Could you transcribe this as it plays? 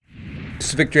This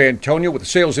is Victor Antonio with the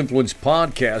Sales Influence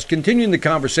Podcast, continuing the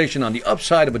conversation on the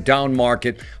upside of a down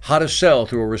market, how to sell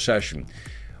through a recession.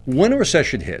 When a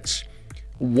recession hits,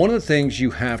 one of the things you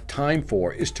have time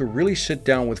for is to really sit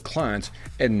down with clients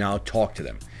and now talk to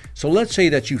them. So let's say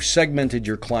that you've segmented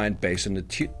your client base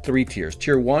into three tiers: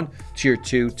 Tier 1, Tier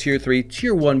 2, Tier 3,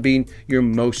 Tier 1 being your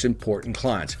most important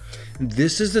clients.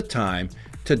 This is the time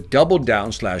to double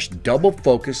down / double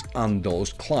focus on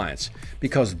those clients,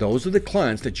 because those are the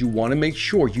clients that you want to make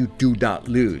sure you do not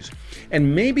lose.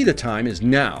 And maybe the time is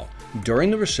now,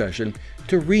 during the recession,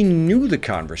 to renew the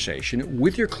conversation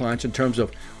with your clients in terms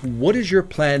of what is your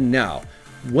plan now.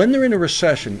 When they're in a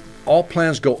recession, all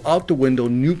plans go out the window,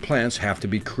 new plans have to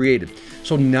be created.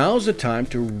 So now's the time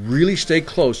to really stay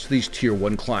close to these Tier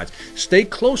 1 clients. Stay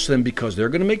close to them because they're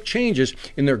going to make changes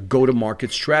in their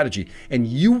go-to-market strategy. And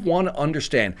you want to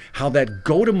understand how that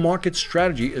go-to-market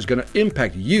strategy is going to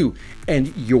impact you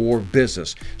and your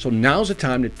business. So now's the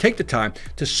time to take the time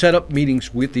to set up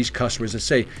meetings with these customers and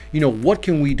say, what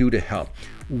can we do to help?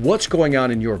 What's going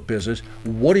on in your business?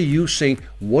 What are you seeing?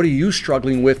 What are you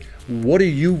struggling with? What are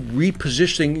you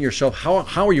repositioning yourself?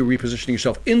 How are you repositioning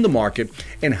yourself in the market?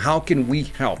 And how can we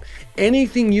help?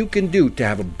 Anything you can do to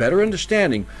have a better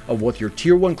understanding of what your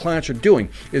Tier 1 clients are doing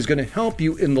is going to help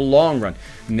you in the long run.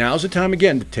 Now's the time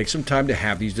again to take some time to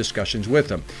have these discussions with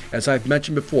them. As I've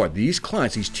mentioned before, these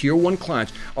clients, these Tier 1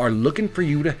 clients, are looking for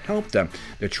you to help them.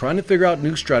 They're trying to figure out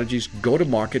new strategies, go to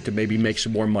market to maybe make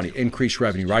some more money, increase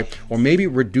revenue, right? Or maybe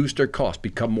reduce their costs,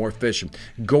 become more efficient,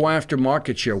 go after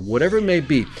market share, whatever it may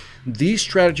be. These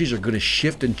strategies are going to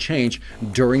shift and change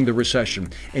during the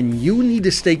recession. And you need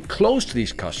to stay close to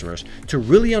these customers to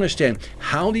really understand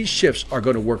how these shifts are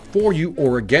going to work for you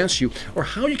or against you, or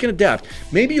how you can adapt.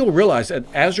 Maybe you'll realize that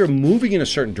as they're moving in a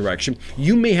certain direction,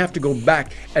 you may have to go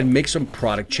back and make some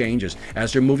product changes.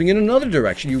 As they're moving in another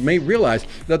direction, you may realize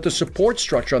that the support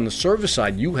structure on the service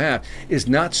side you have is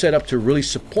not set up to really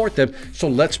support them. So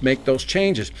let's make those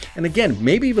changes. And again,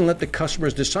 maybe even let the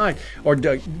customers decide, or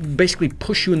basically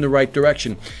push you in the right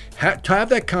direction. To have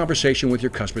that conversation with your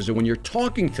customers, and when you're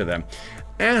talking to them,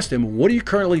 ask them, what are you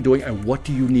currently doing and what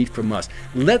do you need from us?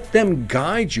 Let them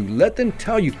guide you. Let them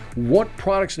tell you what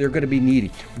products they're going to be needing,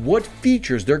 what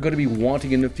features they're going to be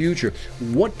wanting in the future,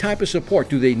 what type of support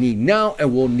do they need now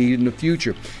and will need in the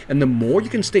future. And the more you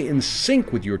can stay in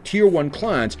sync with your Tier 1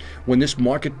 clients, when this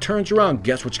market turns around,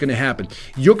 guess what's going to happen?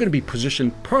 You're going to be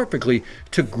positioned perfectly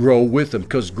to grow with them,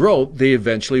 because grow, they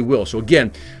eventually will. So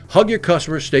again, hug your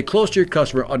customer, stay close to your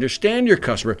customer, understand your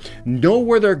customer, know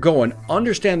where they're going,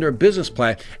 understand their business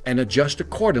plan, and adjust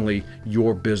accordingly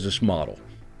your business model.